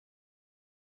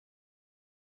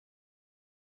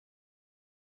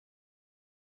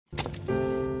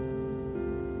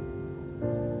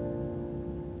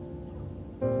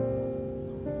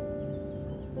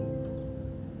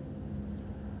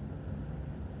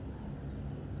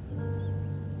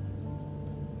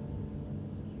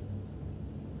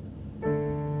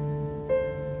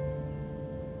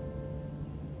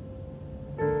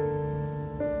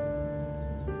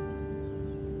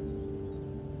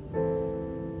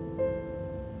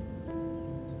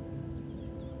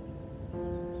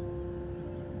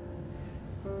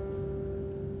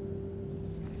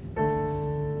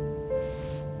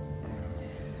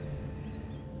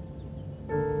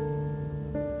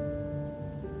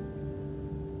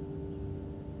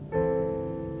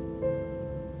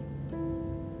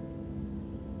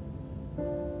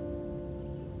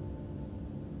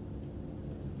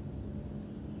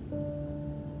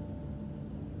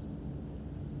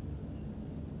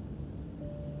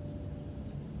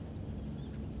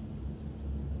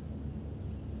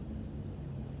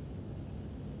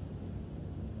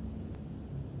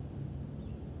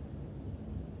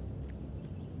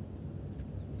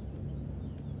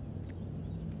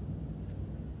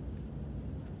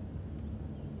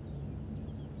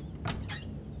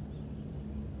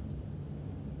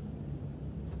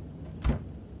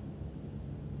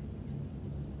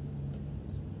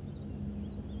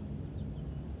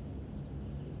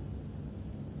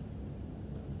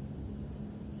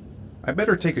I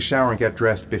better take a shower and get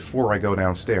dressed before I go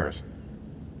downstairs.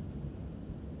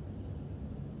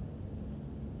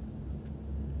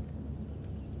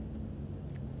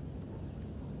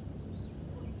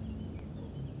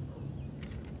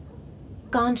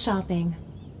 Gone shopping.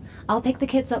 I'll pick the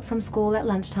kids up from school at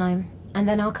lunchtime, and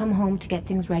then I'll come home to get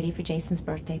things ready for Jason's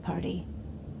birthday party.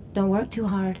 Don't work too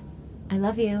hard. I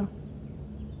love you.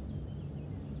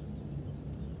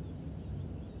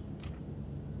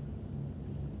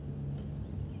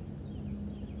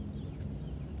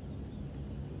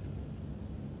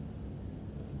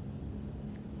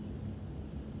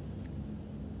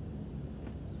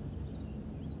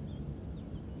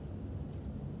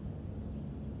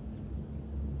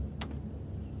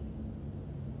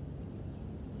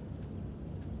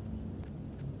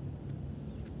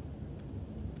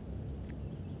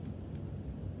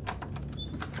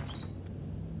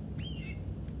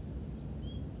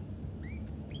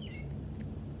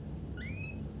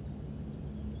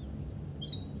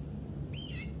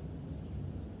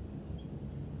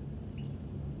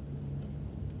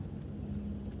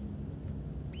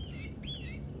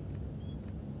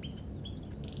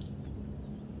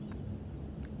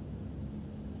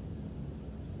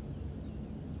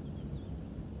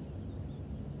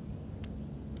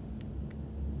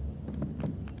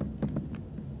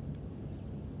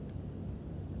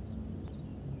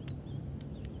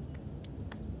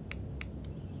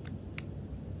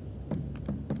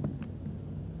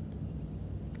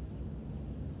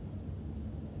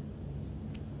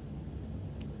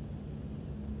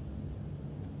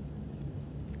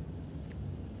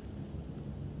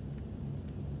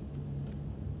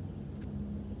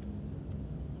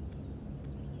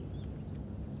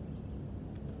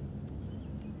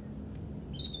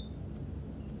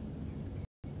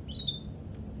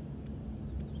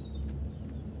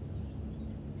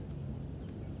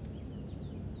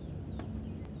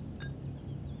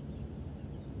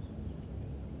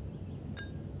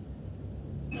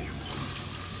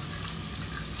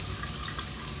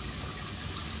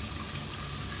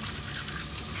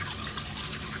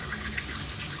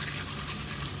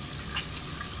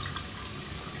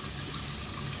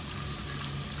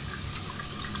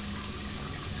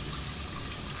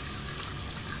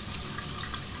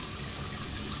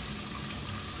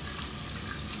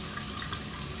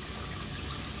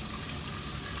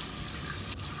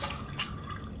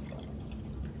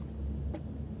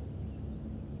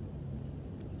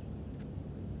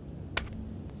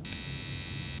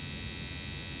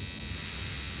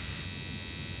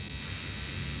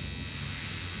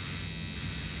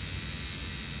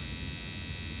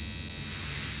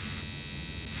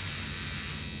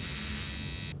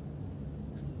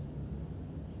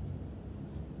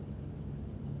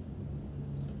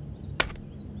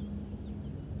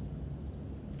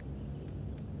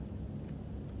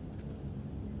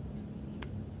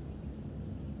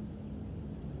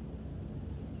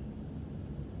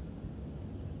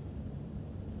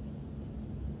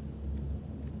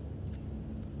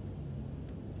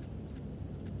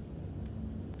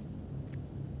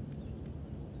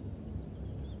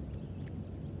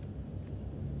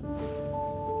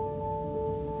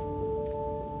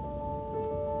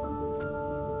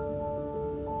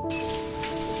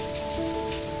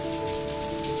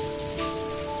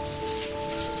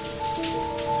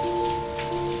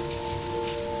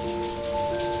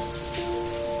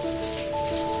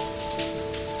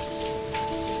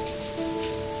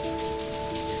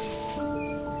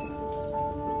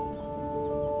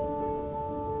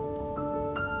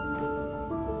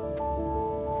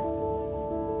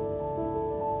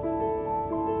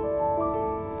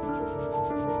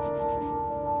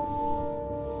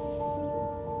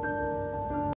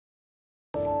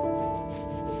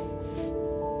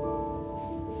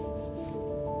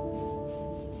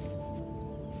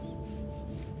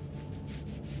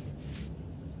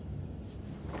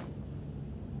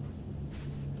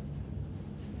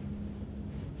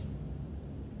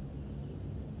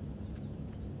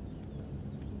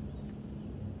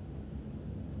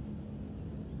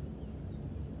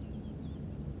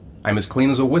 I'm as clean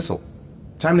as a whistle.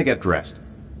 Time to get dressed.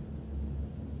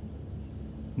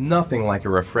 Nothing like a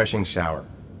refreshing shower.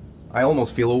 I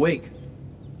almost feel awake.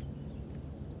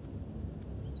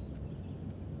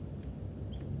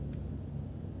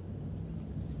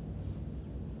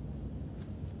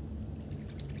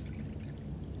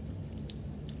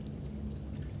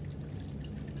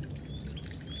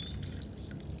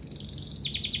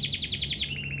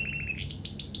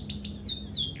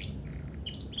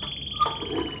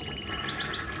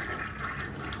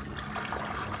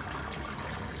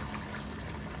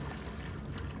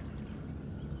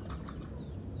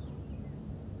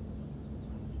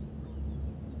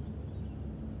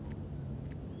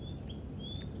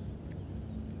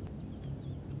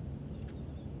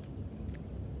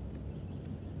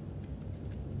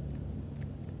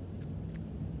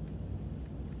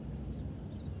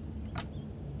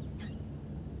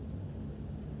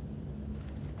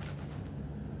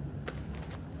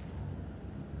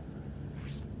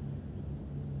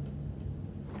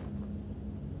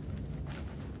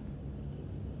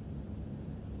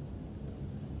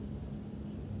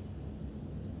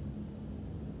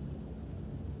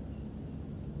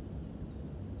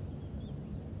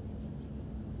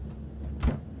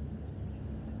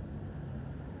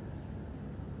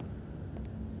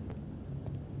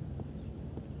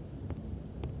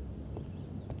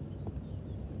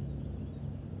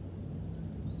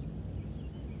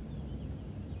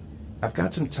 I've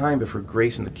got some time before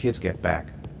Grace and the kids get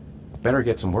back. Better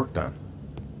get some work done.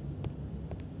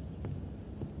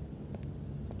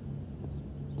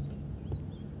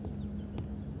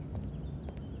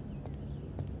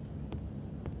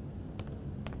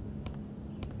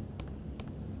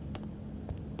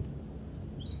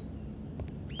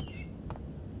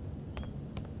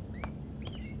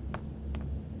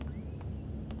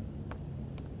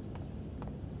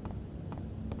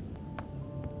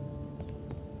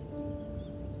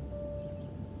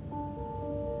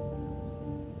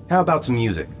 How about some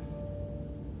music?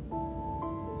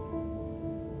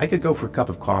 I could go for a cup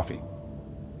of coffee.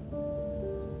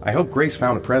 I hope Grace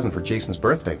found a present for Jason's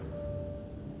birthday.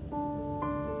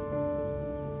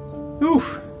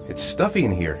 Oof, it's stuffy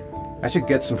in here. I should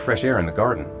get some fresh air in the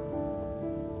garden.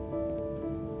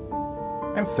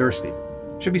 I'm thirsty.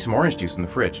 Should be some orange juice in the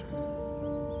fridge.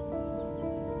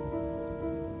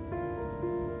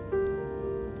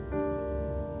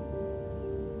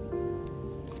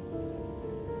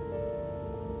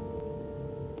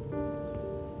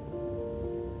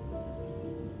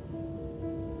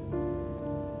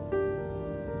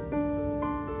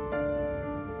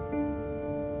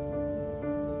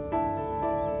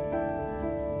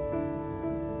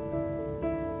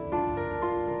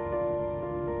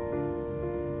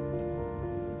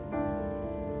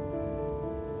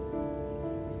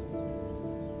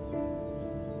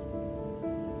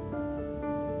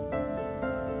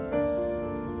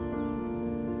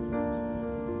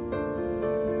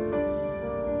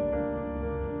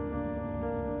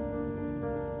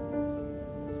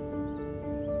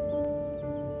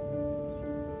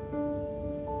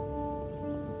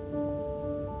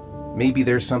 Maybe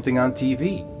there's something on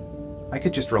TV. I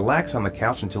could just relax on the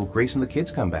couch until Grace and the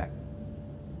kids come back.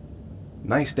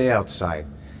 Nice day outside.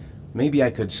 Maybe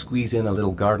I could squeeze in a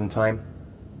little garden time.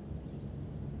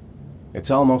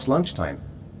 It's almost lunchtime.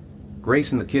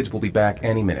 Grace and the kids will be back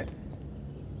any minute.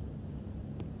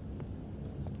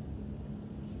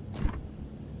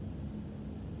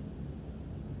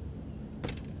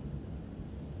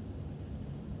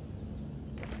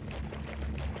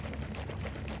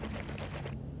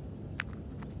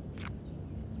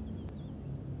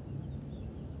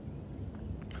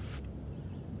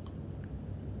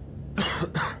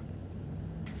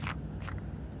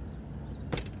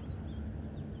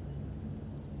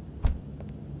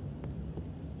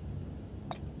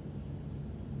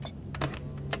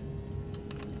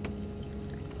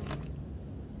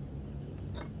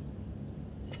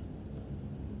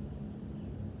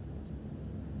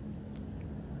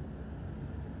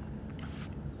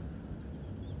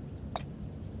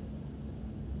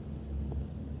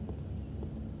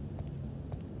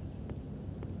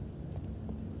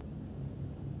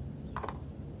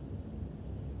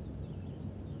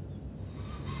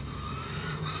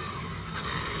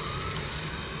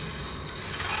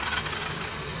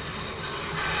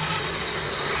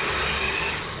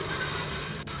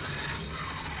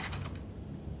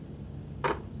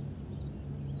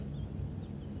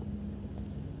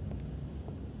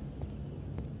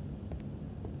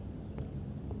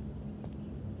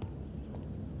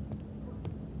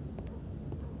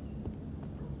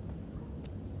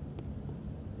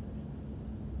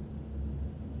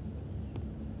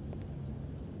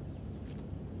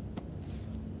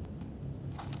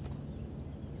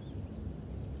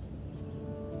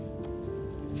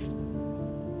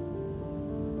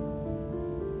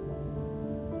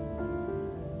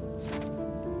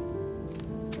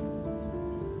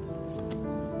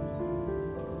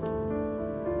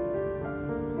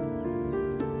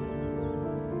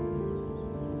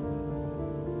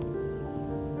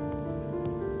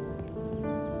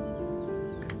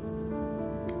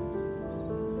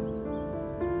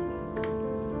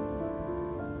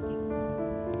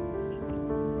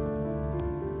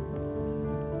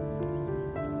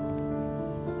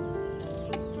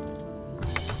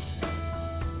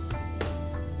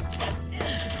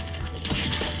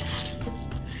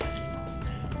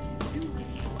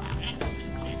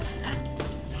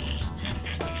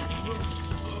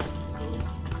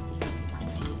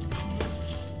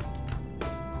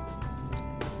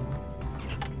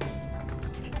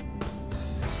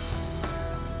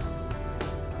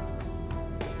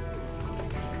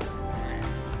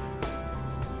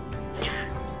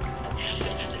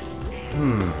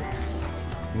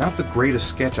 Not the greatest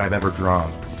sketch I've ever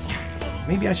drawn.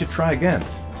 Maybe I should try again.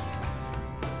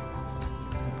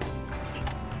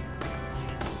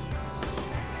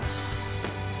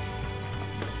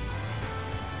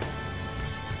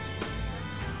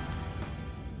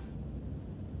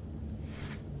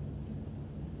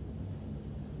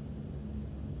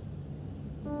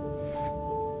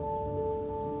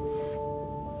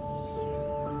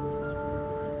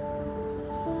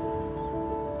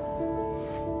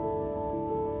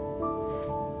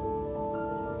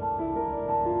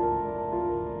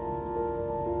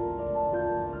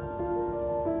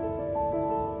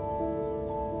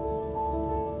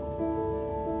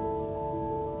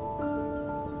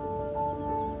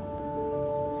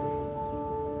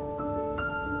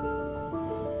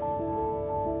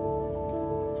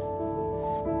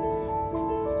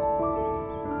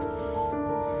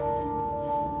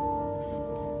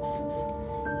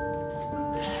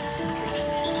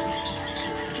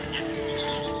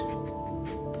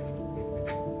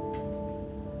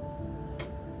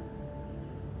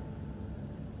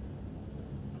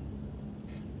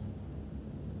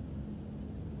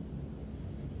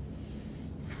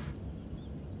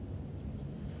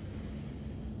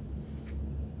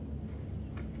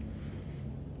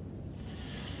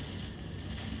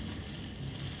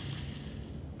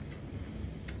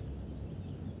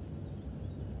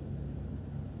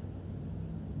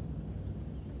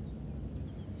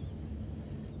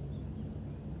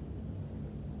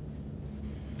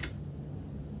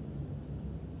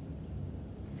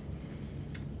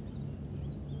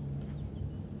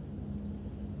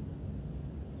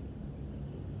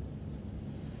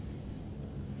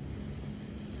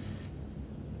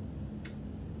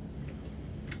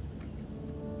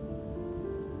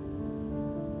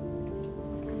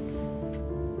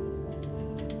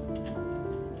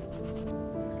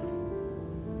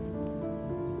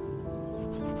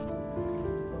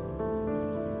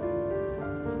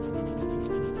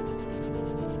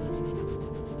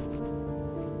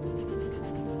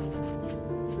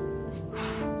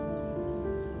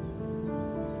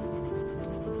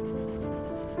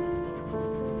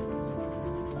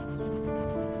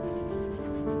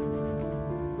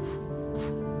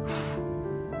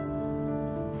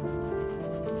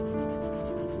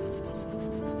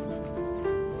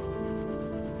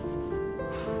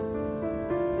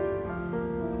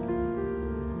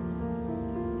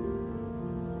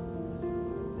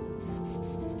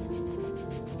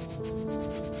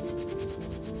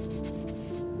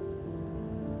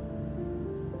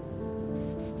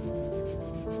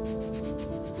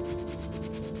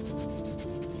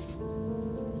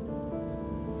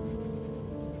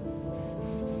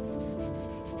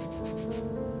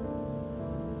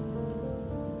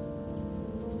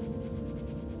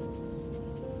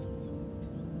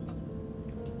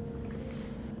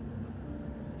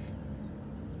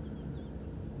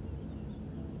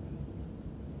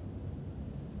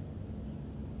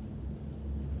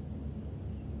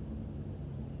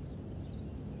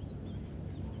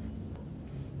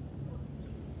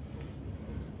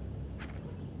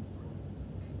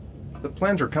 The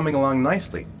plans are coming along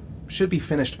nicely. Should be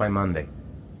finished by Monday.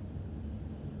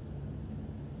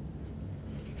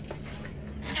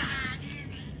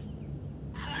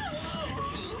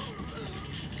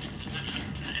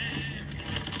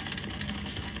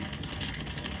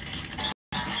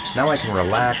 Now I can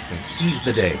relax and seize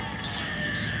the day.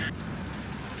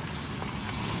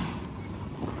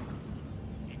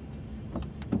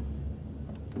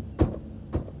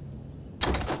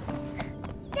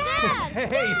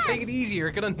 Hey, take it easy,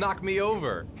 you're gonna knock me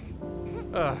over.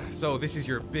 So this is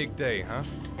your big day, huh?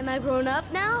 Am I grown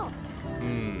up now?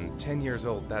 10 years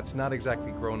old, that's not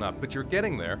exactly grown up, but you're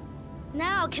getting there.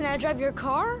 Now, can I drive your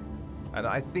car? And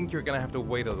I think you're gonna have to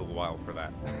wait a little while for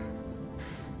that.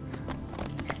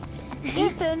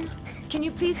 Ethan, can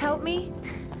you please help me?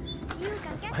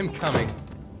 I'm coming.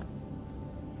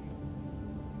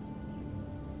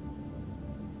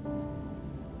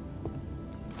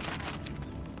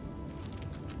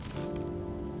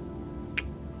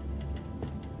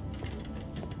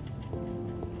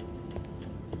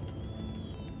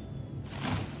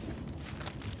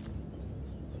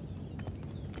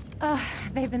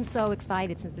 They've been so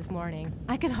excited since this morning.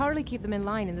 I could hardly keep them in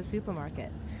line in the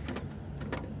supermarket.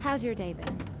 How's your day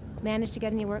been? Managed to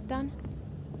get any work done?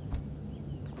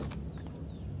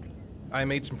 I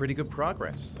made some pretty good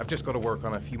progress. I've just got to work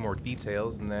on a few more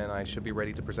details, and then I should be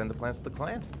ready to present the plans to the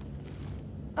client.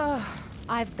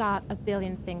 I've got a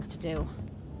billion things to do.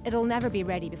 It'll never be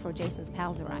ready before Jason's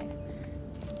pals arrive.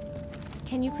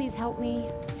 Can you please help me?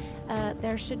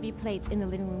 There should be plates in the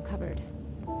living room cupboard.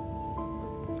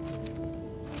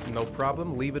 No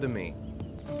problem, leave it to me.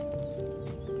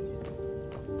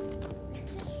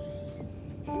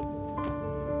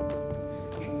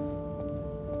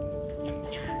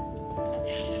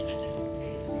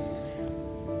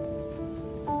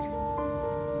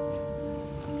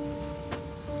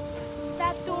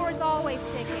 That door is always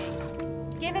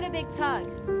sticking. Give it a big tug.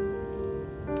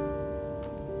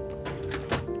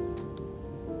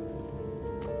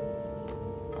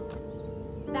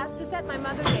 That's the set my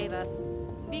mother gave us.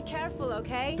 Be careful,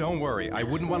 okay? Don't worry, I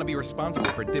wouldn't want to be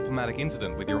responsible for a diplomatic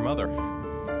incident with your mother.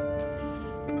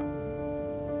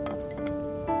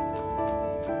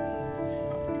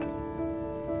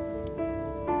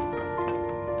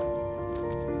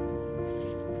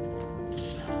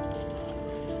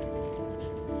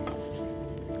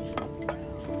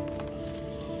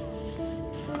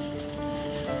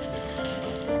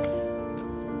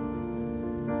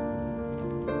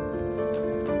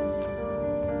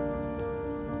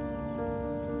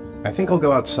 I think I'll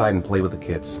go outside and play with the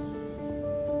kids.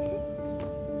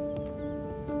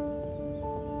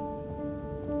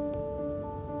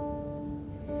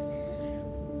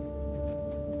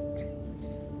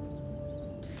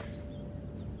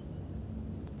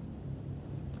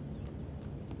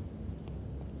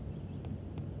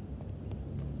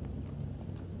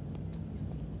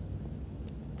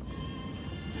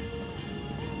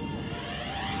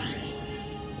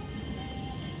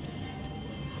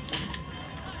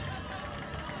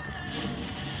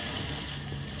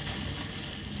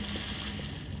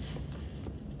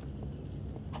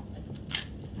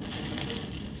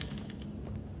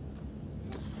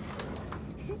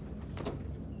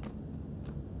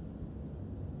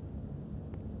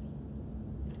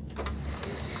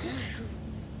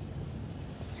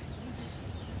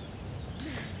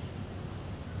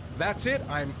 That's it,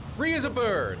 I'm free as a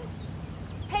bird.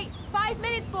 Hey, 5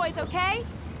 minutes, boys, okay?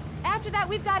 After that,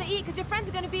 we've got to eat, because your friends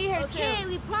are going to be here soon. Okay,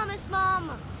 we promise,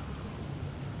 Mom.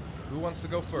 Who wants to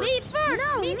go first? Me first!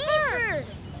 No, me me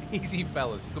first! Easy,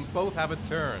 fellas, you can both have a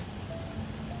turn.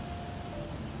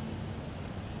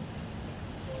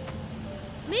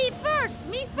 Me first!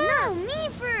 Me first! No, me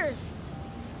first.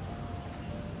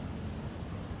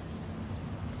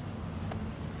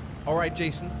 All right,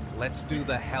 Jason, let's do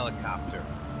the helicopter.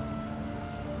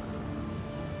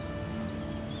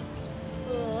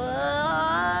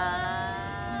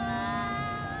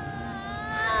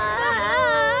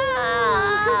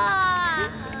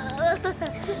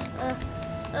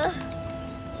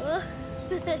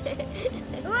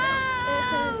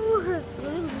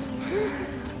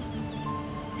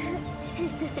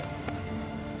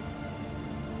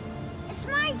 It's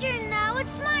my turn now.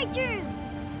 It's my turn.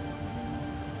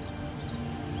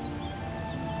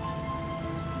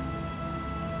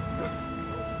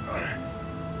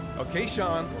 Okay,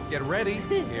 Sean, get ready.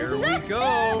 Here we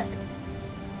go.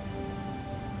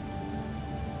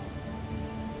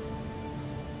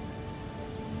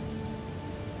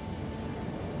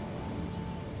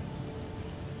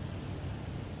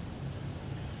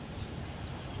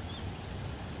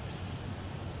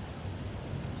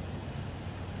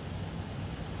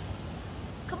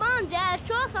 Come on, Dad,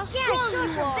 show us how strong Yeah, you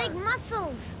show are. her big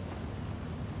muscles.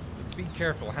 Be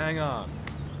careful, hang on.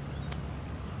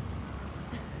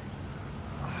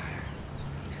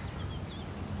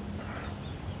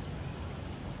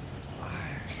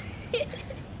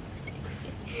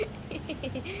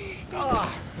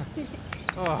 Ah.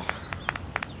 Oh.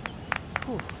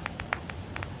 Whew.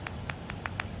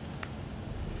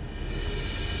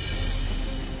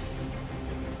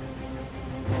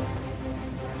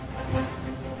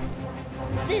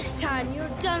 This time you're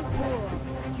done for.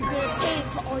 You're gonna pay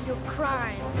for all your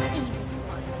crimes, evil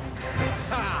one.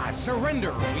 Ah,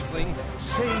 surrender, weakling.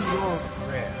 Say your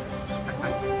prayers.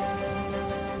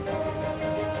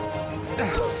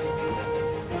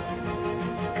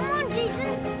 Come on, Jason.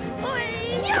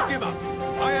 Hi-ya! Give up.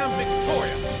 I am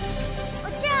Victoria.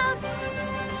 Watch out.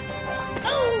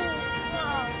 Oh!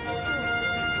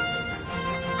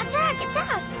 Attack,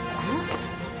 attack.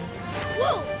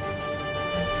 Whoa!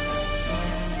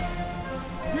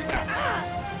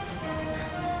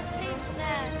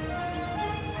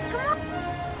 Come on.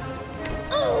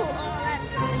 Oh, that's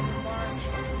gonna work.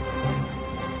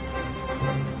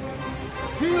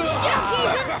 Yeah,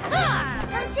 Jason! Ah!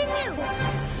 Continue.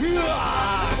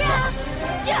 Ah! Watch out.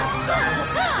 Yeah!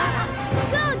 Ah!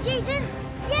 Go, Jason.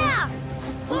 Yeah.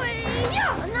 Hi-ya!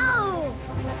 Oh, no.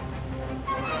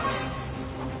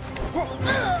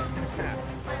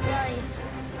 My life.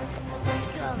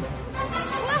 Scum.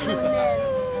 To an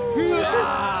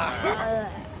Ah!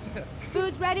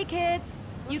 Food's ready, kids.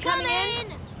 You coming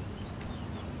in?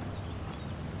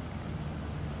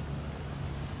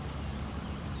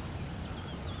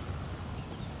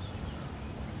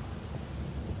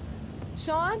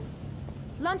 Sean?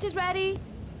 Lunch is ready.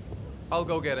 I'll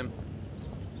go get him.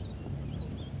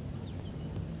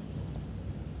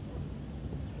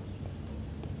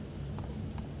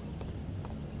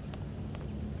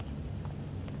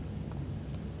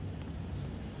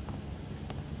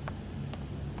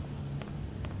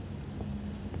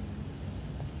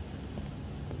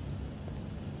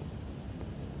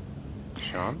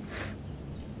 Sean?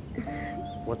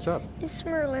 What's up? It's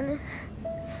Merlin.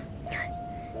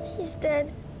 He's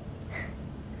dead.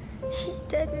 He's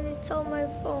dead and it's all my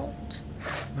fault.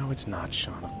 No, it's not,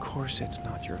 Sean. Of course it's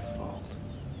not your fault.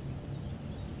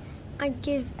 I'd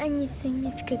give anything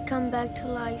if you could come back to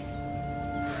life.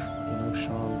 You know,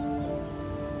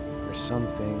 Sean, there's some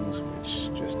things which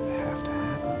just have to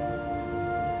happen.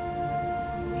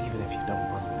 Even if you don't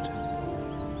want them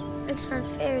to. It's not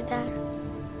fair, Dad.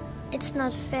 It's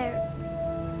not fair.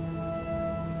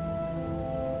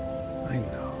 I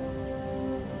know.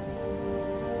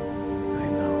 I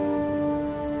know.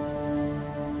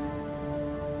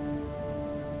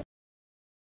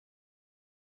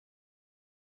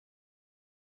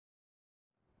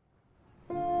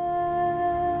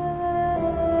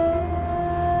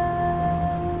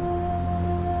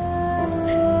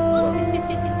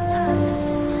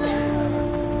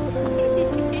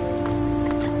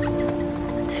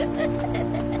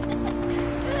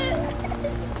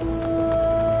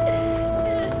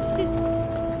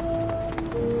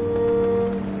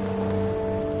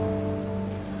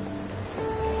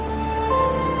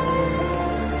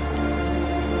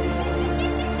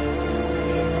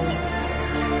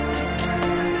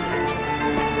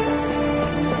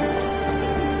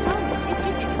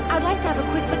 I'd like to have a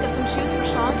quick look at some shoes for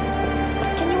Sean.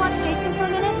 Can you watch Jason for a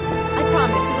minute? I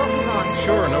promise, we won't be long.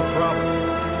 Sure, no problem.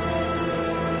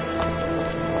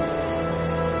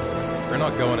 We're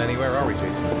not going anywhere, are we,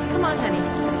 Jason? Come on, honey.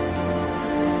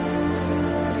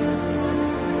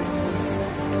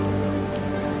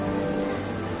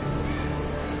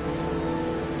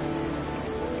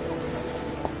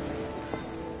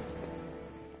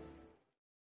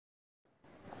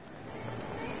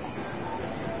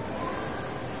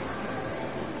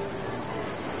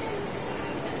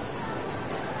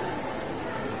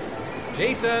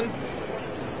 Jason!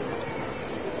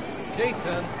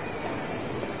 Jason!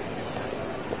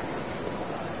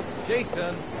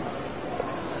 Jason!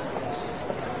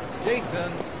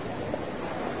 Jason!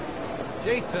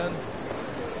 Jason!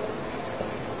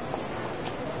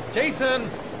 Jason!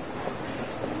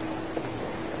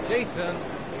 Jason!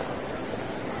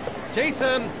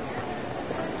 Jason!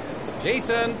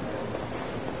 Jason!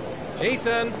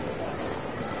 Jason!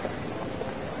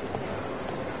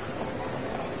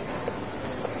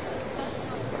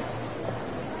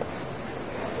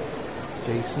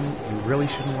 Jason, you really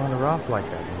shouldn't run her off like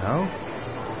that, you know?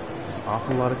 There's an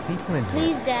awful lot of people in here.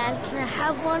 Please, Dad, can I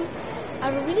have one?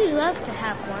 I would really love to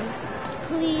have one.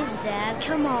 Please, Dad,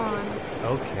 come on.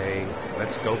 Okay,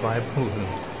 let's go buy a balloon.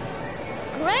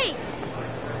 Great!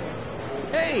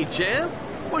 Hey, champ.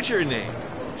 What's your name?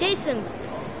 Jason,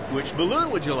 Which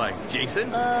balloon would you like,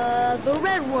 Jason? the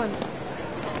red one.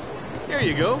 Here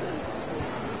you go.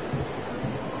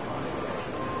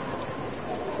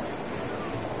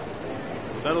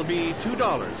 That'll be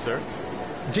 $2, sir.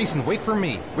 Jason, wait for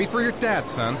me. Wait for your dad,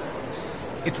 son.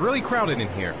 It's really crowded in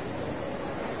here.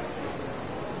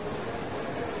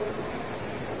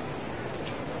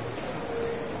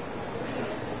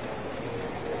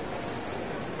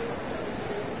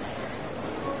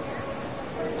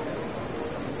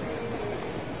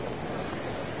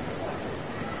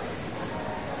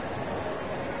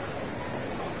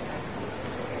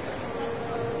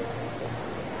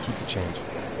 Keep the change.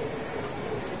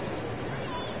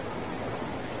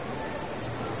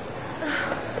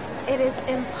 It is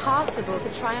impossible to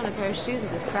try on a pair of shoes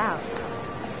with this crowd.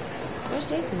 Where's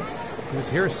Jason? He was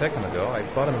here a second ago. I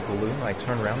bought him a balloon. I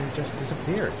turned around and he just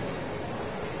disappeared.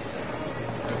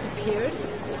 Disappeared?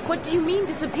 What do you mean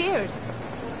disappeared?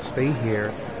 Stay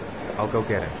here. I'll go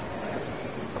get him.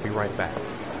 I'll be right back.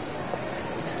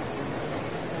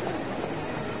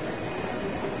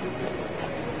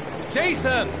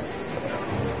 Jason!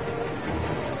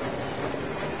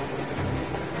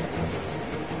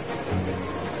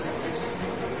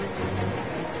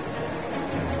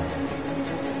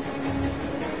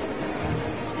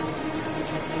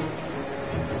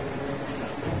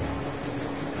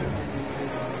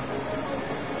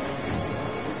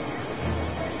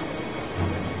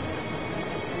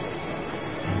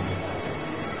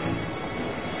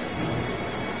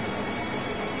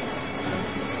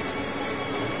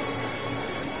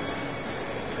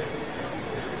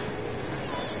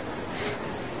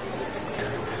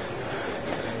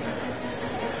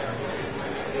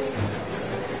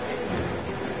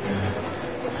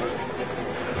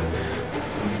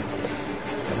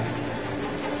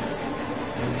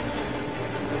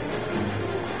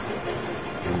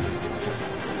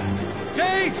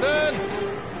 Jason!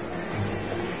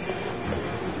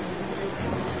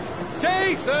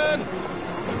 Jason!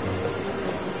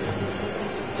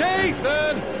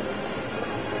 Jason!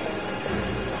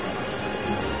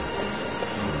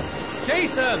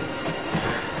 Jason!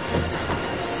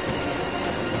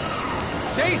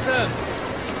 Jason!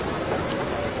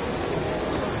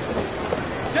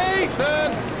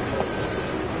 Jason!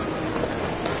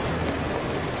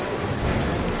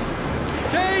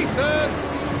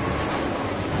 Jason!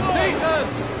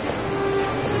 Jason!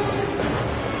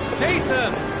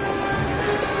 Jason!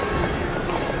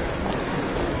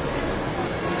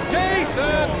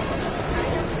 Jason!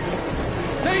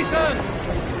 Jason!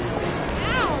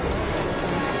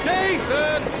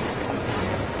 Jason!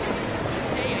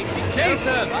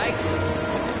 Jason!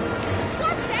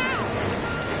 What now?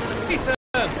 Jason!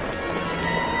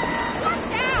 What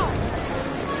now?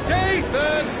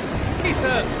 Jason!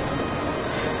 Jason!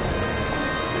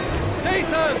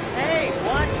 Jason! Hey,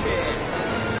 watch it!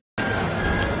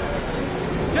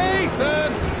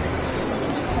 Jason!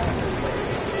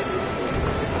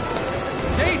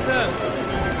 Jason!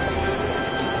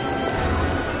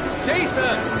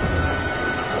 Jason!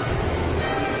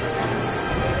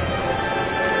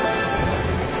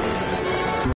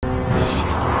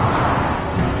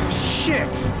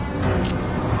 Shit!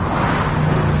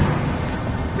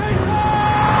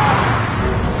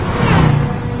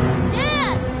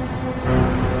 Dad!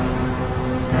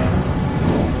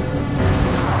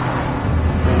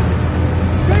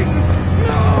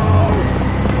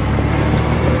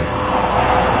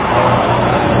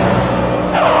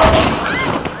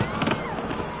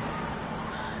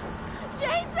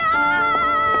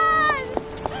 Jason!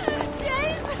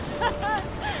 Jason!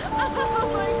 Oh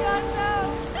my God, no!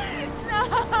 No!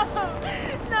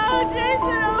 No,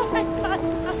 Jason! Oh my God,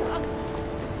 no!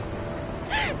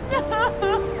 No!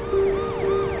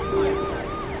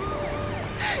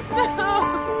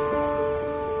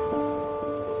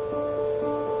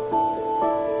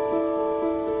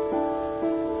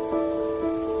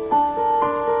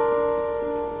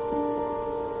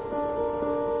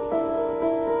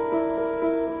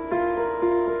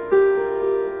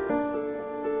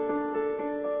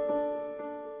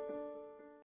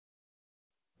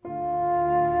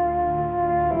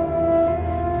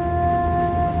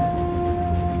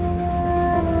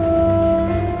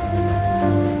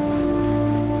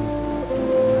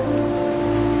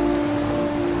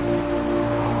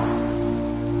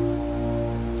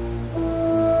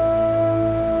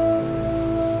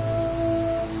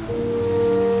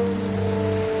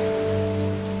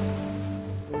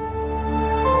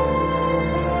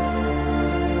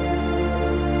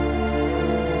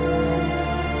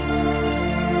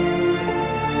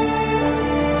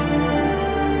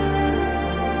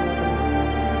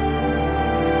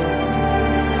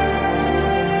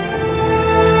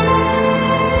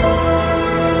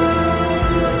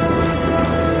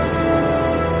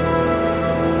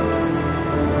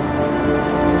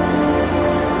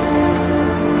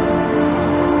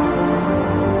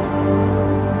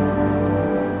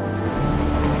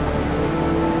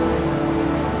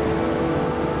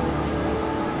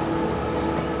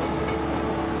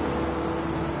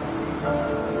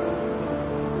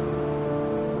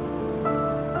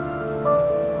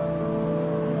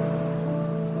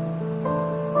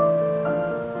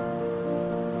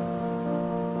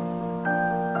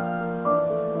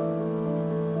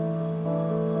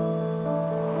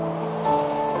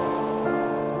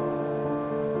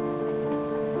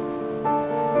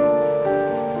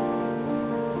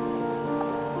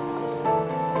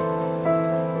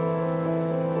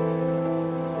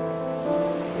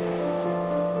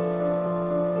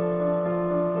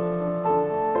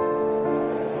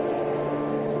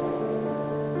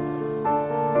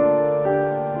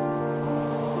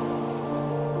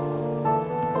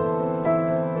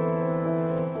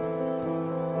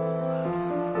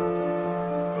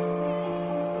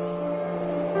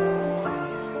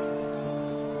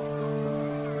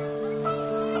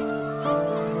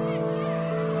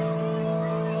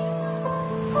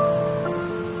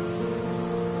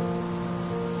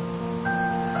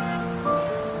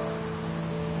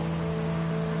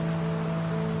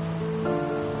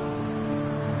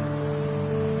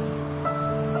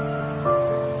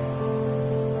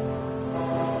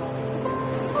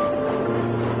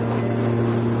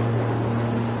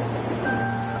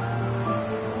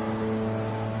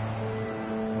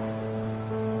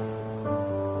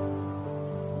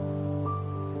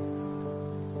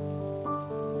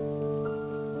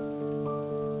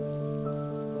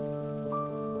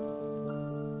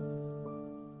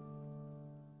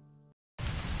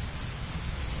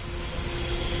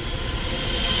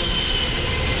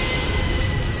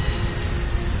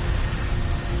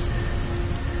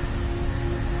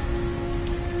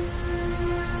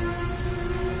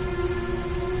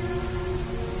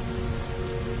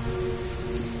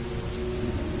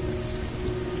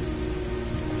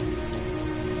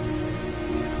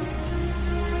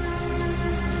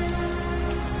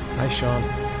 Sean.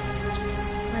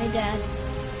 My dad.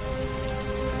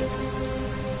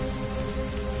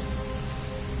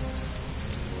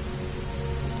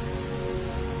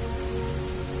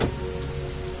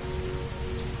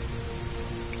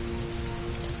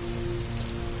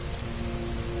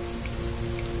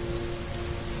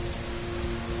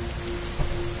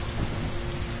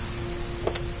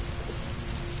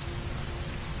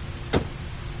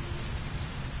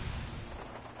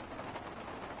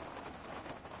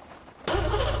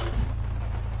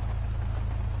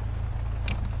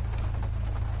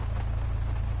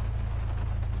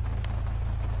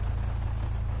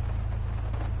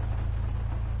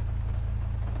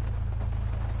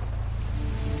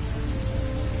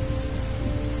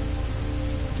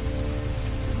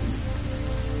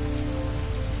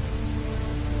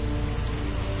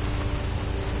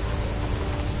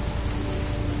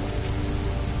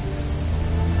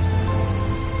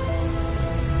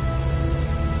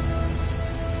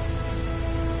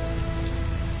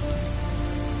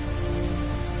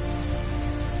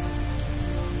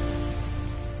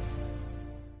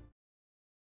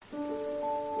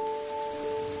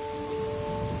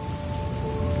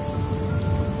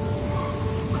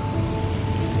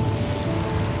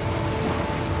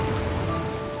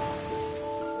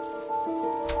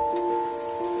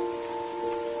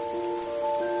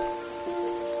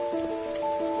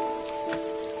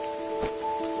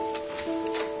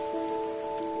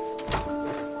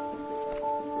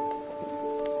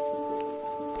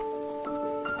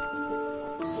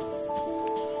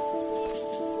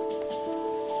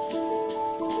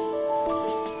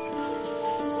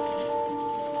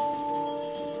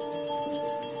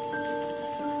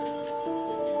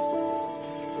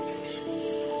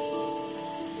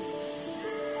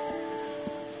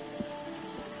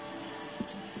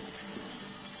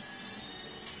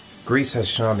 Grace has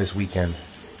Sean this weekend.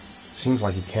 Seems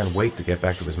like he can't wait to get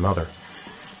back to his mother.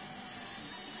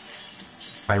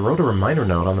 I wrote a reminder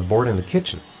note on the board in the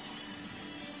kitchen.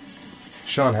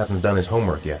 Sean hasn't done his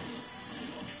homework yet.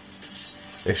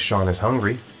 If Sean is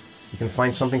hungry, he can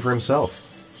find something for himself.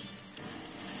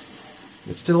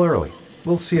 It's still early.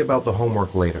 We'll see about the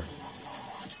homework later.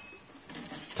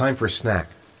 Time for a snack.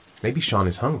 Maybe Sean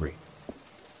is hungry.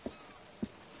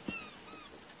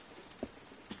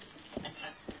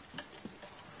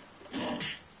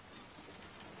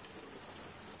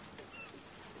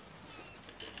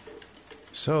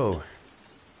 So,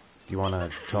 do you want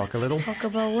to talk a little? Talk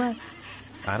about what?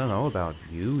 I don't know, about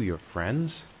you, your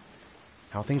friends,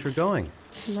 how things are going.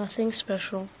 Nothing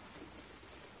special.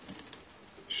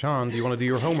 Sean, do you want to do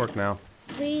your homework now?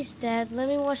 Please, Dad, let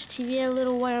me watch TV a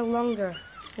little while longer.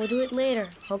 We'll do it later,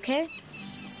 okay?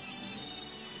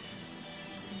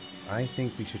 I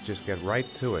think we should just get right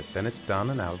to it. Then it's done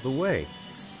and out of the way.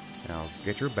 Now,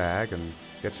 get your bag and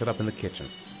get set up in the kitchen.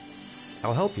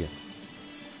 I'll help you.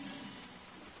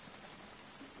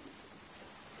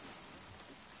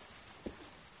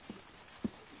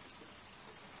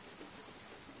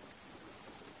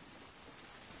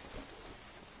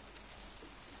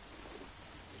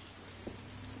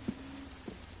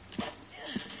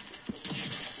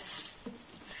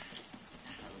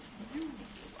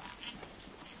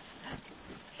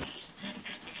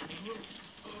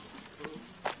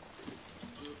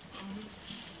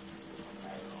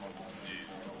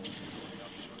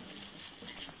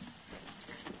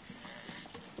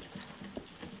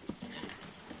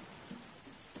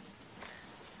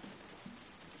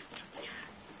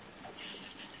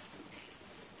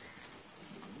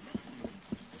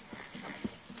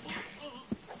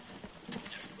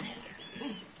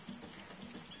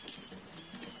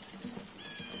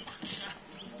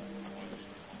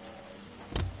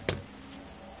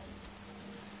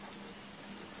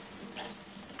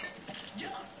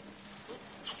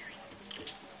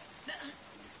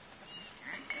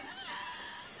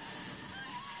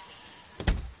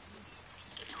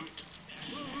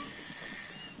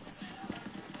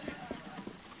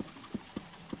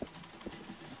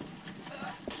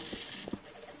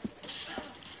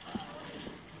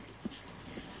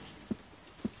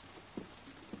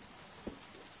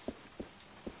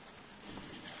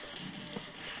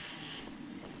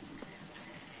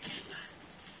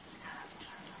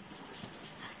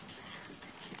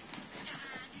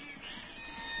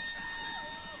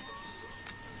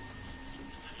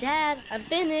 Dad, I'm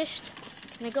finished.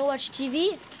 Can I go watch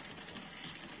TV?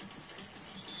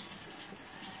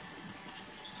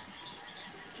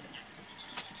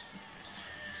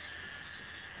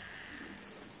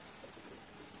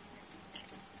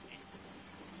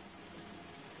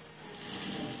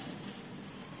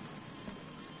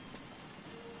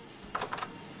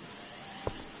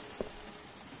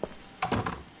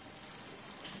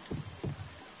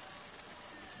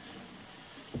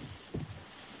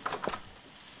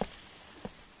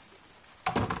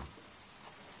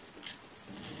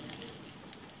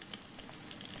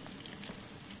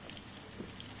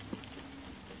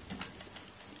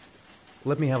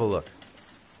 Let me have a look.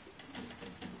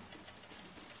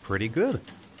 Pretty good.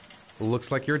 Looks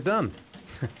like you're done.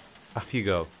 Off you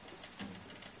go.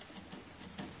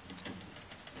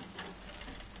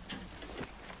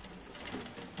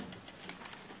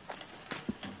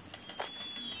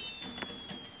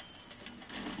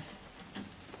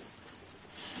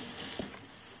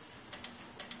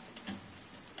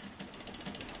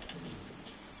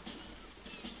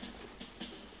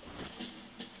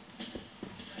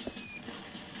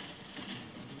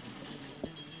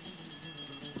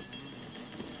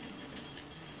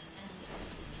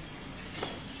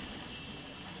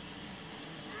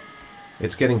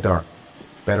 It's getting dark.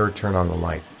 Better turn on the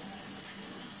light.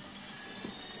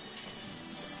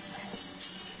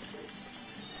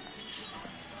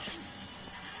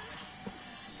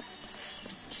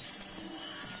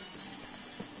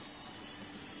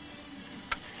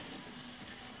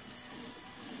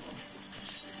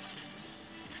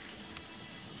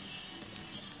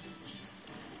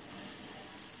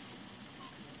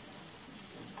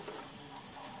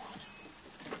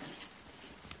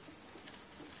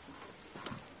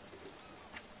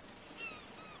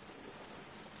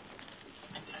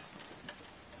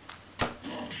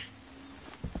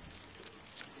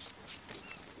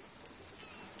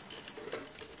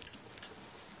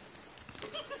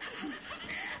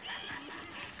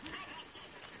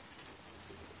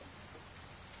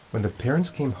 When the parents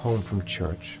came home from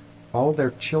church, all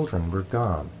their children were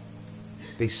gone.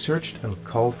 They searched and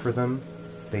called for them,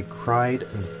 they cried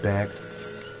and begged,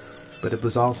 but it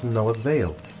was all to no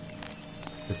avail.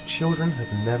 The children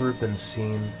have never been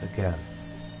seen again.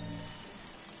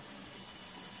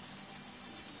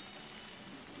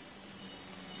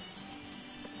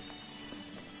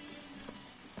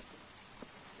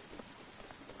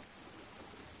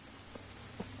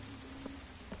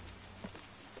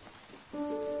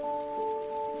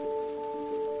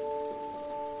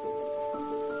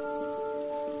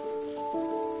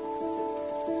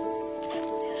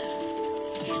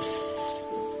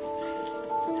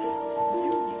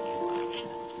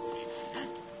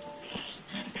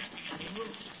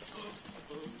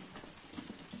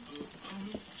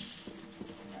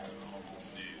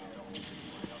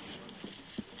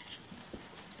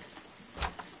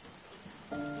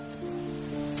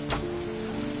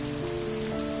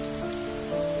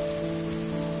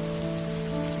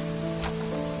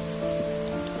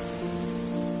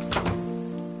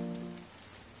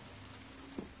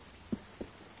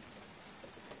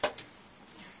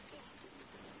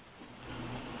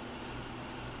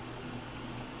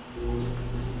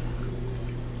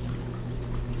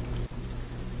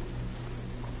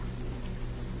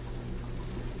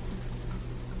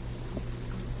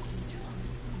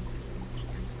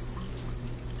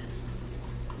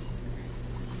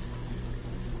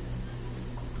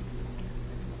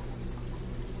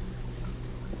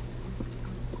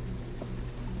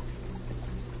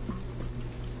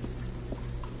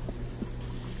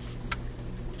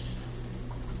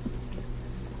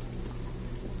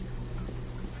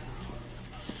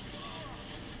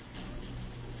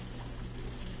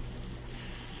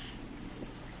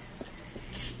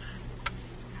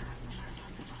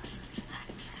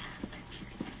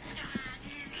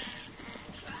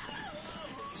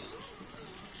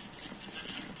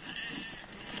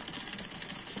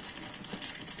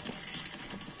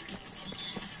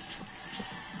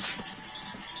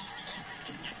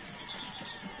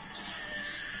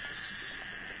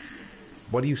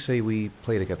 What do you say we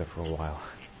play together for a while?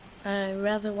 I'd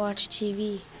rather watch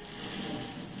TV.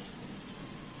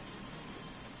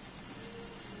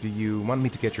 Do you want me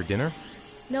to get your dinner?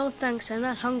 No thanks, I'm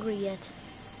not hungry yet.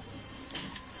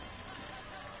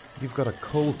 You've got a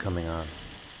cold coming on.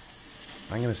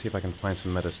 I'm going to see if I can find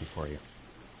some medicine for you.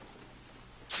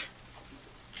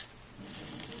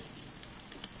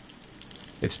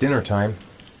 It's dinner time.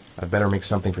 I'd better make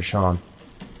something for Sean.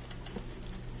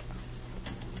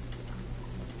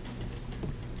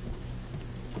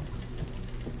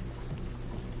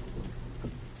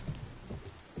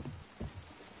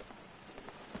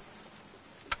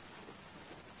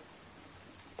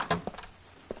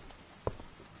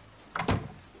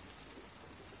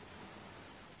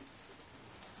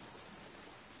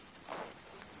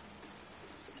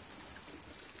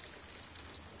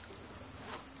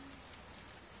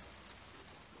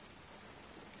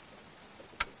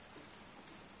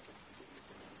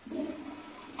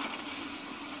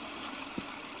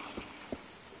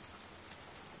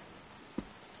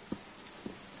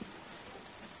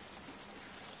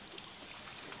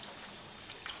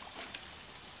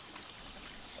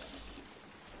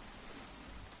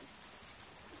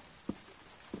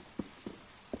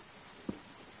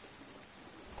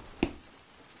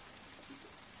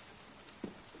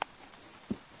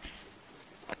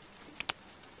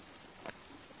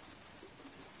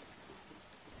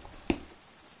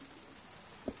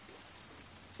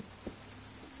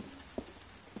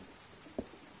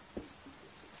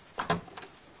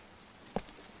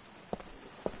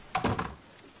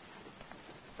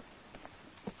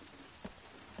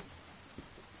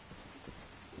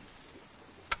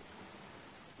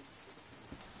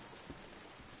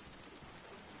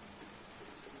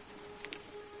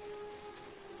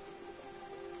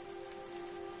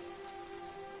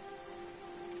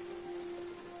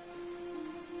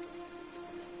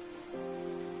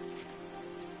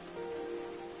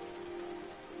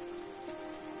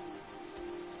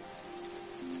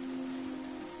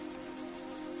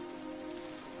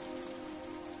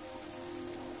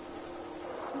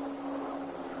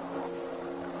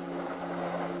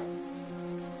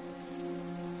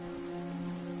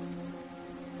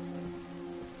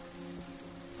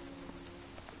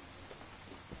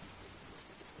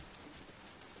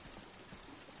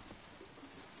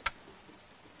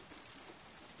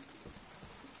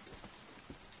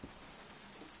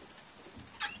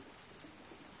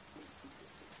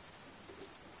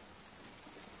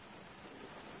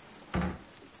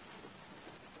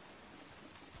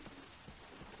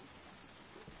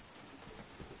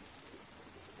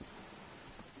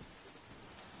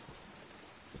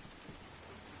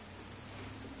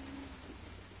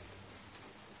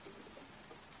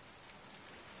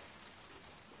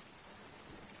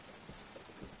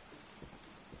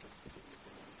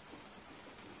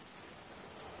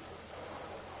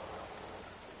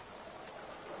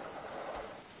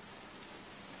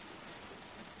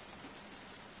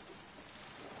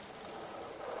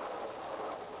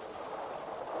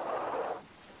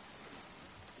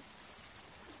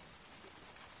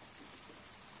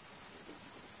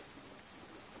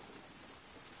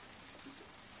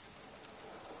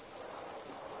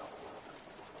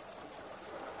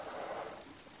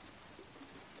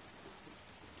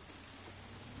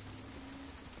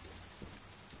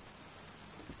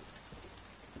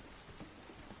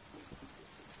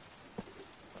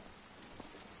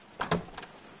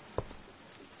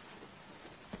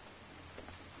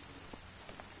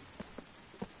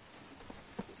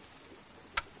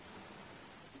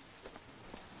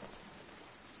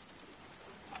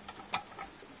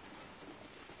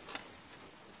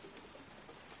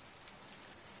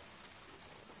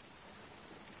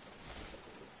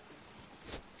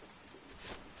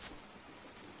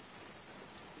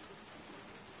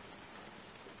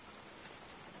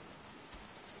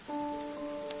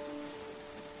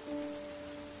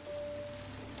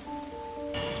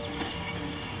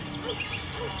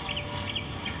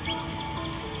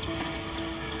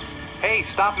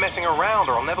 Stop messing around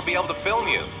or I'll never be able to film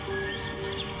you.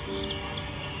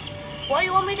 What do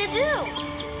you want me to do?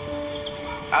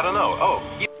 I don't know. Oh,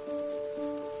 yeah.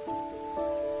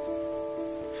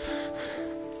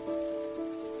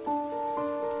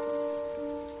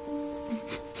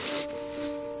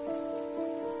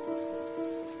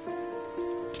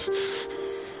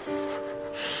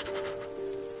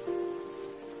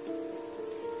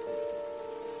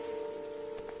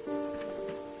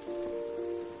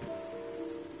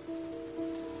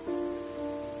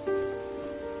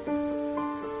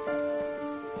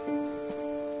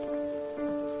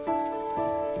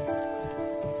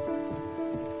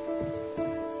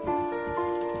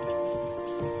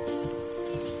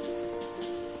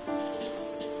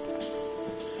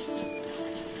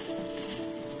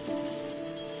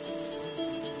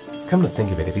 Come to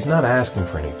think of it, if he's not asking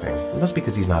for anything, it must be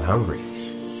because he's not hungry.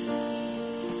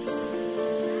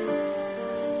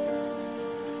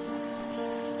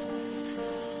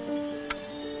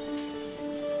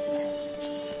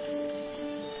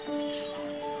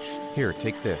 Here,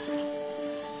 take this.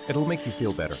 It'll make you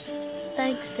feel better.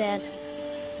 Thanks, Dad.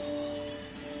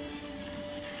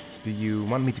 Do you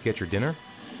want me to get your dinner?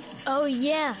 Oh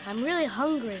yeah, I'm really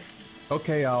hungry.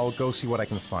 Okay, I'll go see what I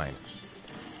can find.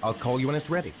 I'll call you when it's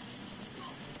ready.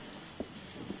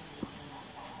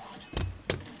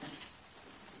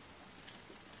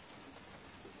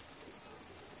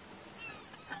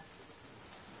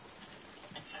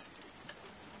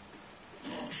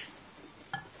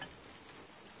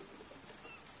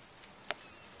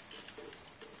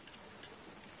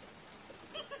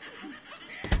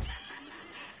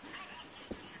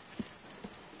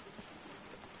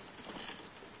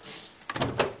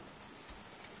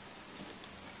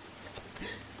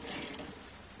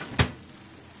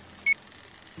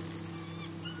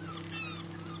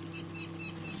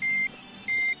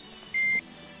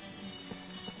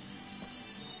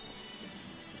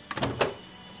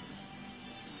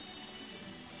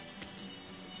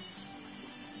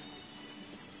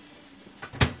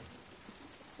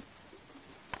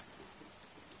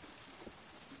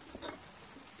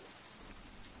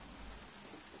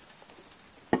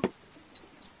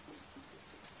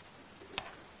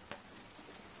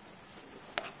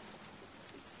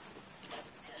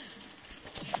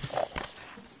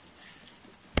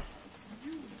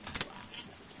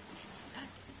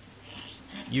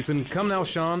 You can come now,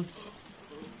 Sean.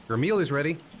 Your meal is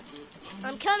ready.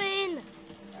 I'm coming!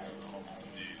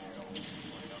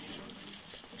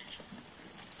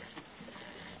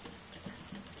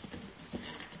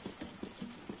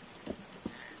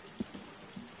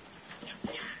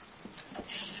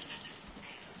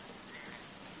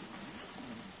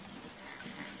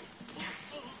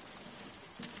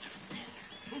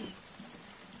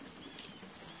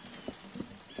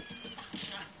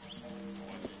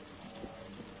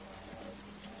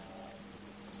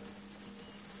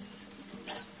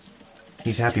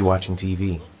 He's happy watching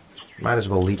TV. Might as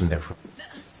well leave him there for...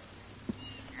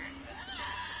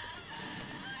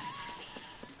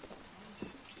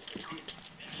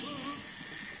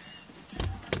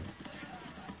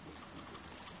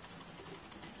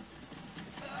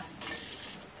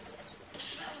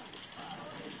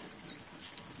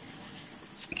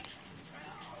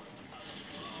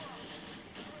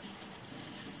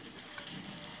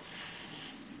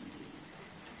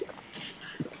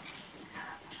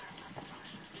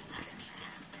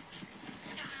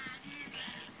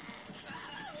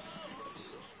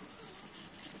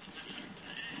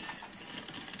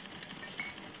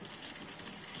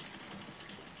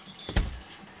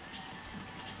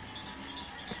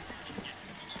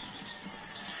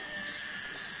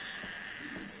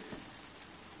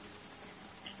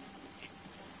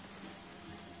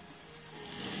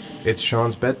 It's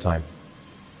Sean's bedtime.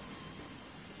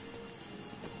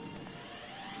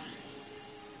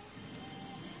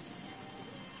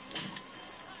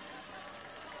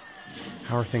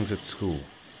 How are things at school?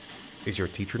 Is your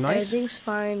teacher nice? Everything's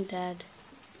fine, Dad.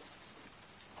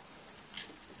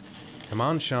 Come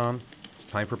on, Sean. It's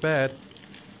time for bed.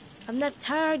 I'm not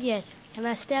tired yet. Can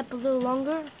I stay up a little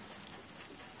longer?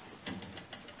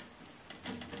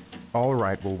 All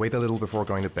right, we'll wait a little before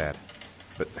going to bed.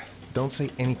 But don't say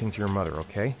anything to your mother,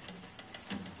 okay?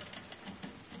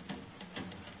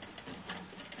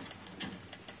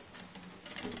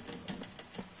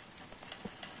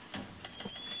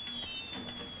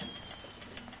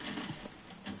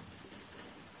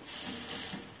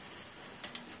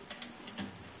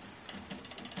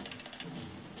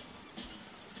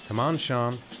 Come on,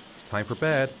 Sean. It's time for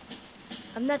bed.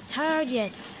 I'm not tired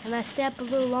yet. Can I stay up a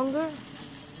little longer?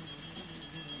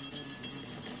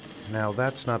 Now,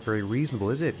 that's not very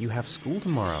reasonable, is it? You have school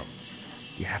tomorrow.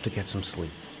 You have to get some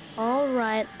sleep. All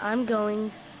right, I'm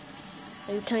going.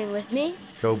 Are you coming with me?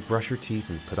 Go brush your teeth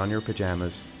and put on your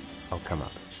pajamas. I'll come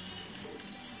up.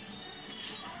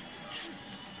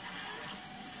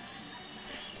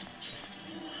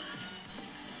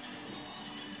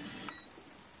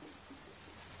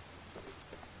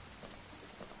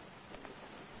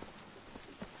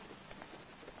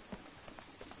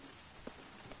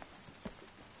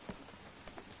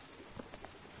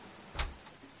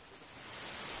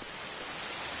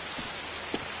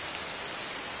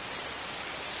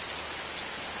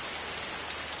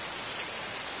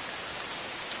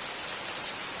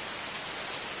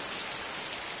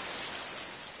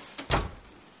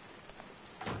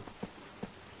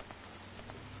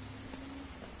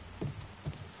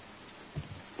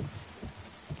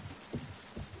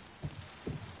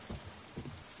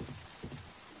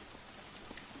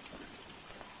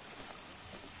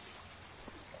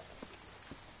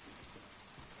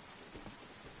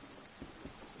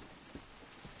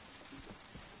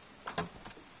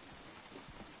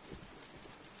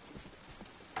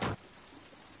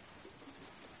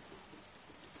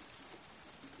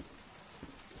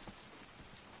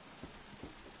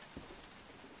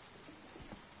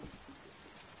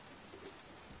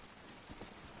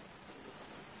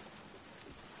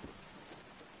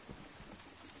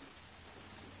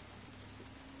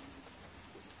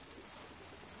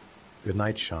 Good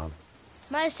night, Sean.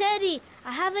 My teddy!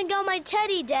 I haven't got my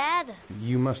teddy, Dad.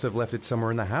 You must have left it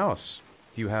somewhere in the house.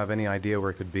 Do you have any idea where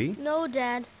it could be? No,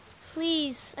 Dad.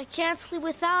 Please, I can't sleep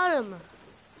without him.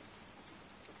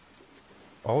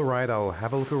 All right, I'll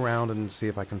have a look around and see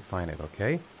if I can find it,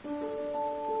 okay?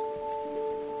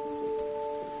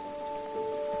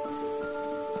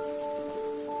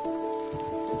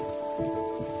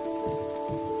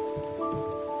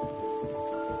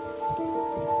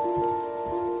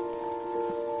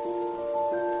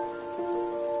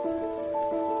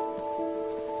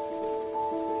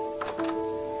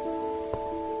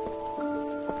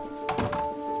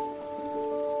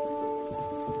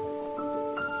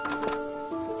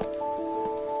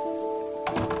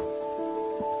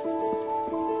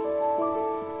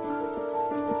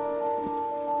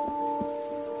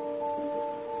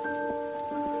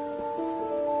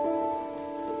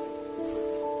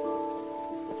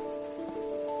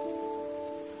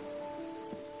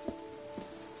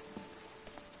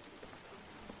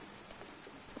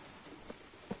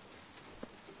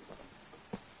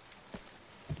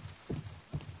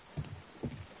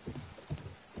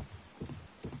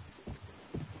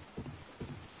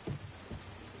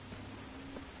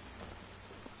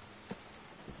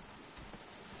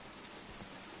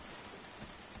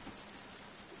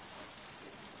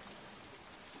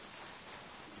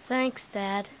 Thanks,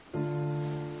 Dad.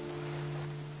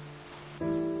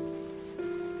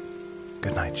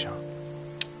 Good night, Sean.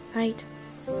 Night.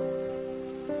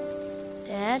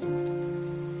 Dad,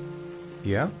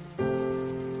 Yeah?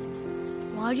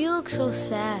 why do you look so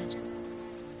sad?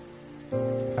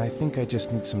 I think I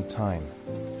just need some time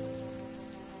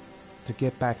to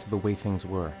get back to the way things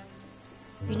were.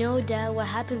 You know, Dad, what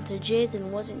happened to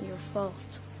Jason wasn't your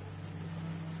fault.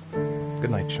 Good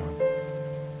night, Sean.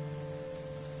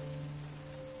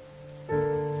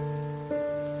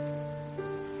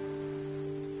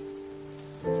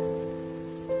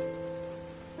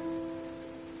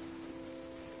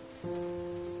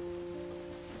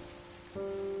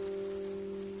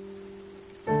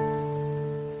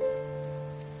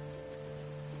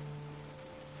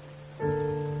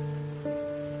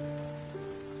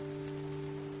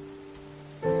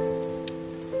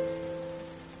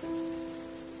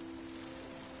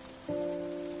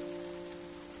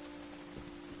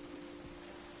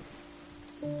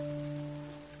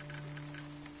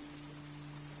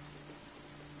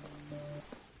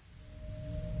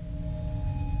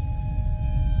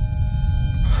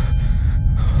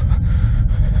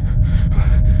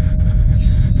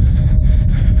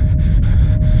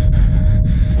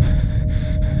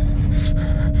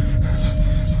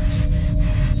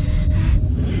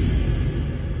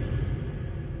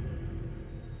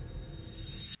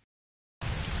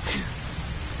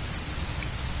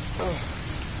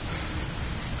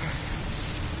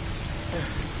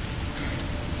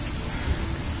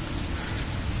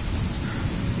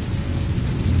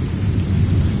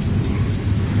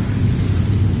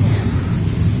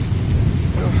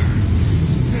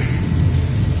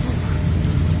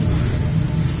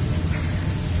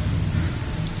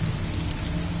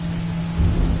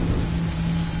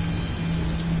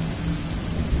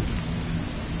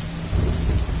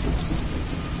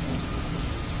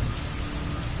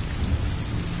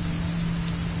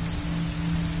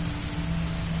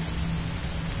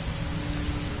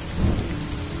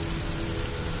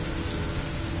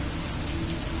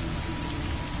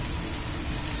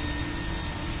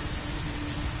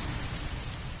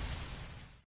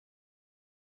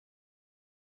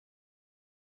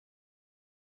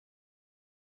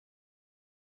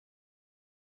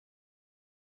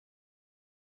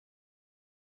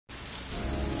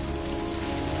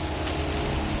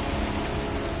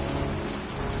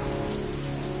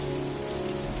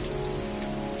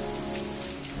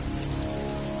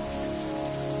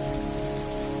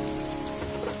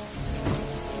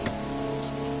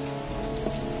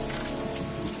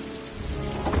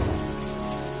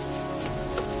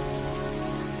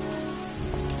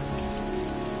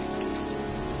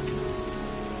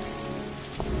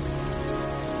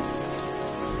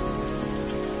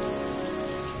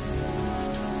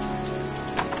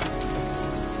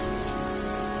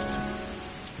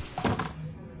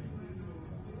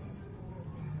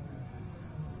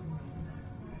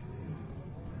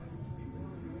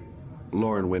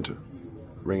 Lauren Winter.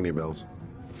 Ring any bells?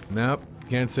 Nope,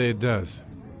 can't say it does.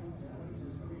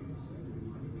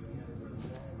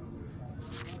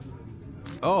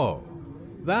 Oh,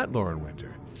 that Lauren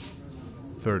Winter.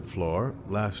 3rd floor,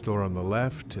 last door on the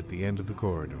left at the end of the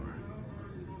corridor.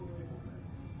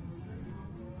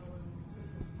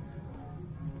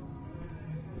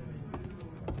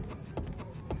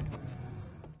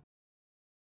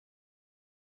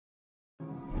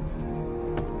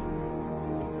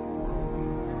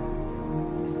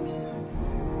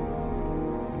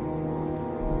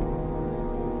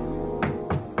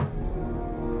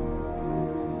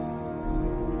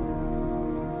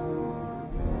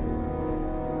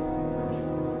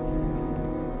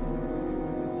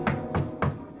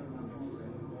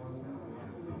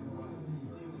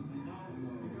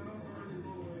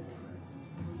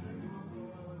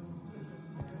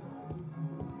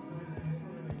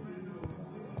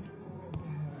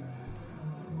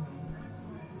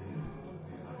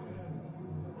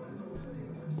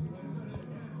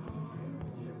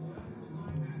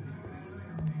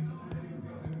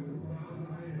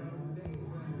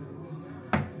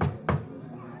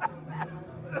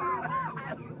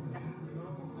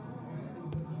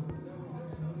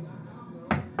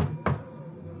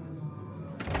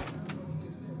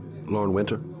 Lauren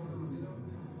Winter?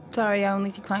 Sorry, I only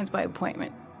see clients by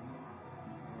appointment.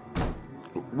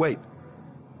 Wait.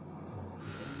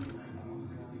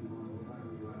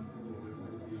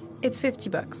 It's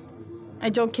 $50. I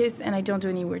don't kiss and I don't do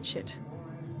any weird shit.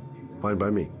 Fine by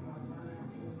me.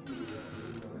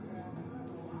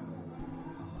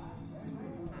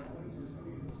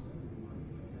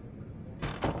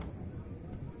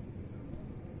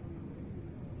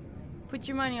 Put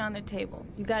your money on the table.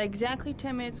 You got exactly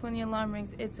 10 minutes. When the alarm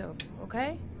rings, it's over,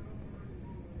 okay?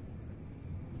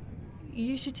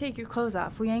 You should take your clothes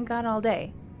off. We ain't got all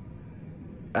day.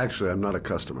 Actually, I'm not a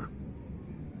customer.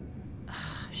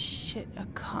 Shit, a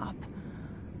cop.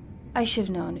 I should have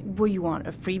known. What do you want,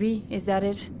 a freebie? Is that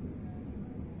it?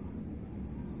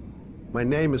 My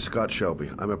name is Scott Shelby.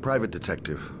 I'm a private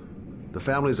detective. The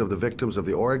families of the victims of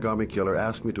the origami killer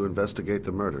asked me to investigate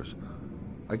the murders.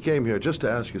 I came here just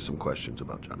to ask you some questions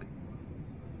about Johnny.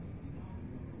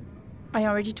 I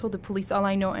already told the police all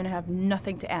I know and I have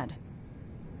nothing to add.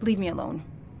 Leave me alone.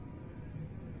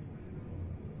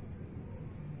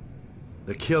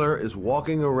 The killer is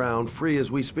walking around free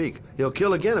as we speak. He'll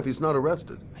kill again if he's not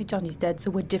arrested. My Johnny's dead, so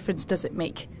what difference does it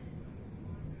make?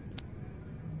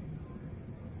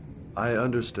 I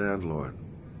understand, Lauren.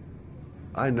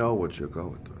 I know what you're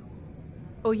going through.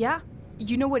 Oh yeah?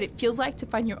 You know what it feels like to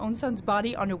find your own son's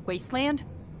body on a wasteland?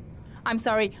 I'm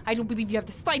sorry, I don't believe you have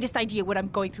the slightest idea what I'm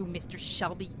going through, Mr.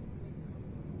 Shelby.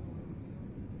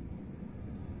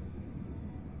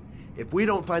 If we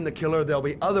don't find the killer, there'll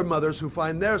be other mothers who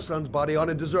find their son's body on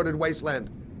a deserted wasteland.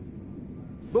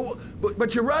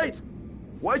 But you're right.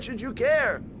 Why should you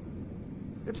care?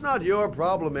 It's not your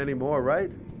problem anymore,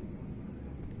 right?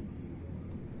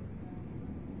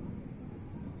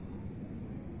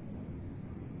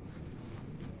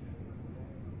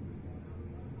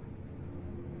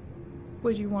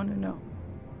 What do you want to know?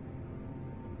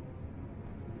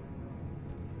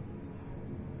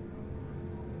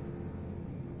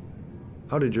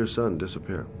 How did your son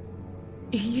disappear?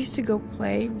 He used to go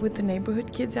play with the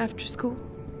neighborhood kids after school.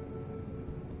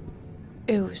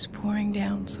 It was pouring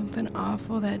down something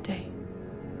awful that day.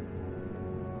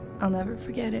 I'll never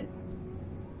forget it.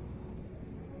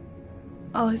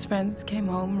 All his friends came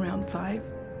home around 5.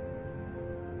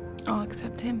 All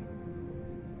except him.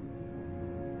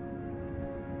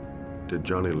 Did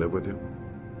Johnny live with you?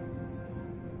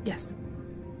 Yes.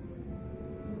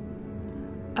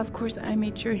 Of course, I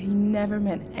made sure he never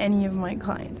met any of my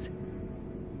clients.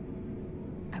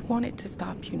 I wanted to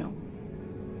stop, you know.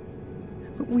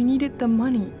 But we needed the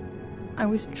money. I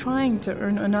was trying to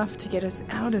earn enough to get us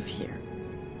out of here.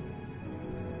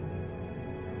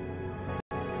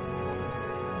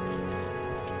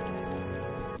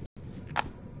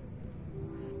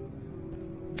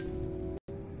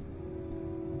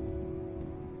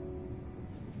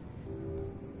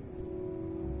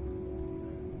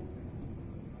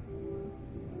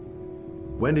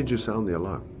 When did you sound the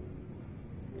alarm?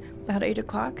 About 8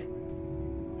 o'clock.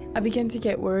 I began to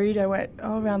get worried. I went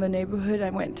all around the neighborhood. I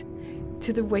went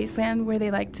to the wasteland where they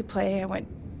like to play. I went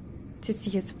to see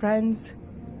his friends.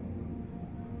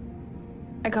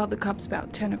 I called the cops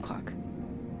about 10 o'clock.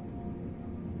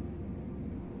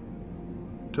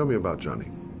 Tell me about Johnny.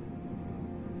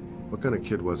 What kind of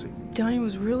kid was he? Johnny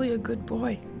was really a good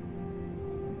boy.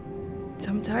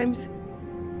 Sometimes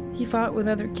he fought with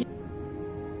other kids.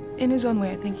 In his own way,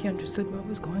 I think he understood what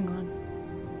was going on.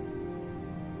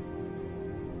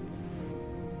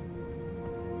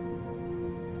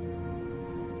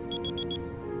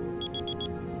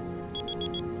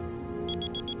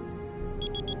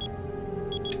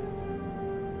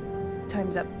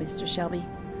 Time's up, Mr. Shelby.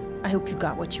 I hope you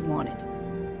got what you wanted.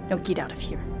 Now get out of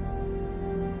here.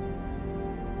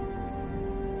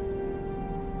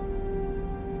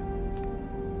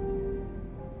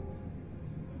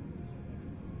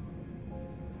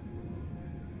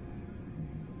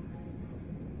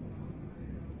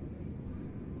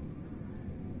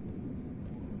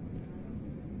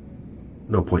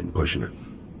 No point in pushing her.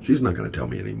 She's not going to tell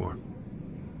me anymore.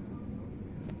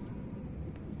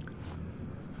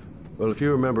 Well, if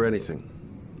you remember anything,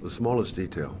 the smallest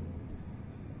detail,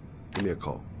 give me a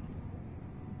call.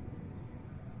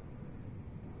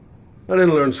 I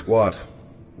didn't learn squat.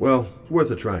 Well, it's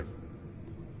worth a try.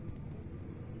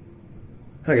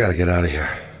 I gotta get out of here.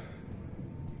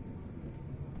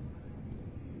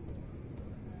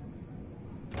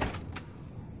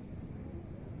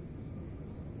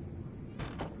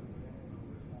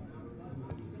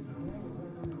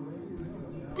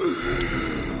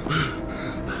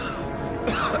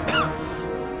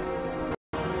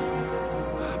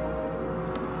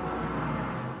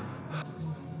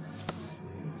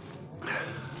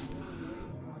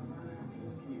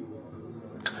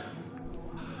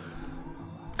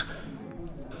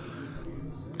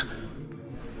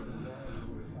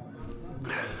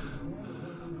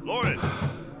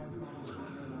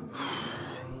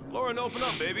 Lauren, open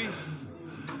up, baby.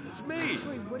 It's me.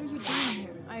 Troy, what are you doing here?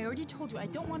 I already told you I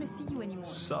don't want to see you anymore.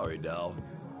 Sorry, Dal,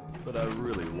 but I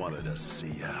really wanted to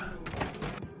see ya.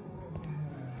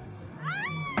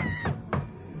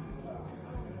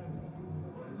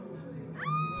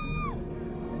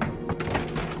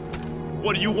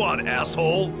 What do you want,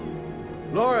 asshole?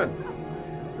 Lauren,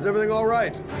 is everything all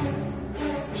right?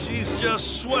 She's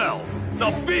just swell.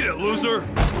 Now beat it, loser!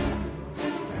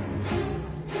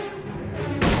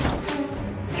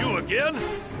 You again?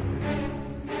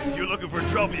 If you're looking for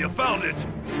trouble, you found it.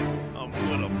 I'm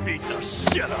gonna beat the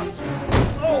shit out of you.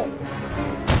 Oh!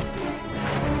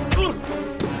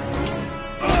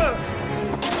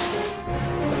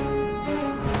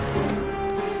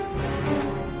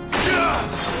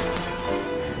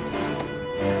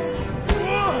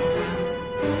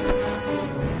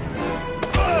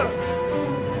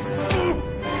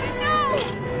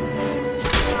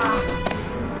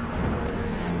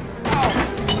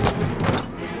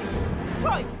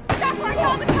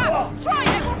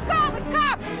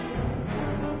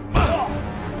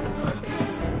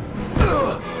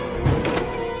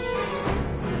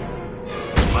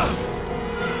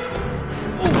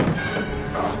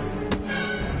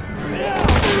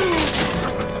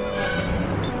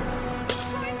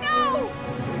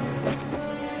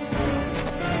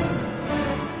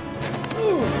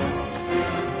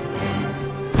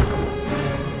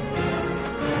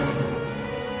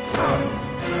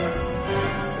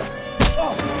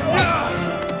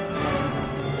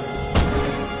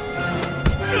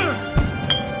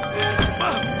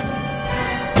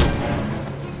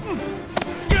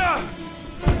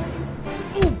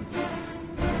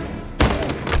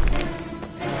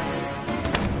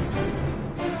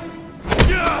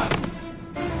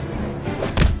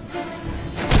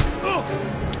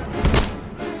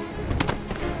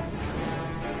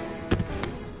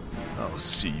 I'll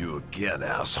see you again,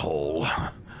 asshole.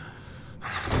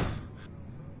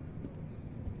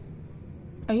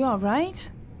 Are you all right?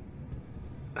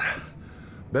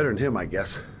 Better than him, I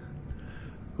guess.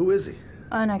 Who is he?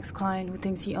 An ex-client who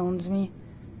thinks he owns me.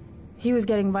 He was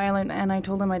getting violent, and I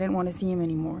told him I didn't want to see him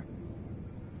anymore.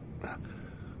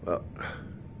 Well,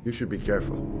 you should be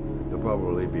careful. He'll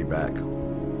probably be back.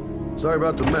 Sorry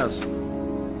about the mess.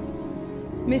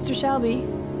 Mr. Shelby?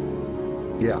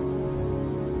 Yeah.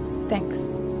 Thanks.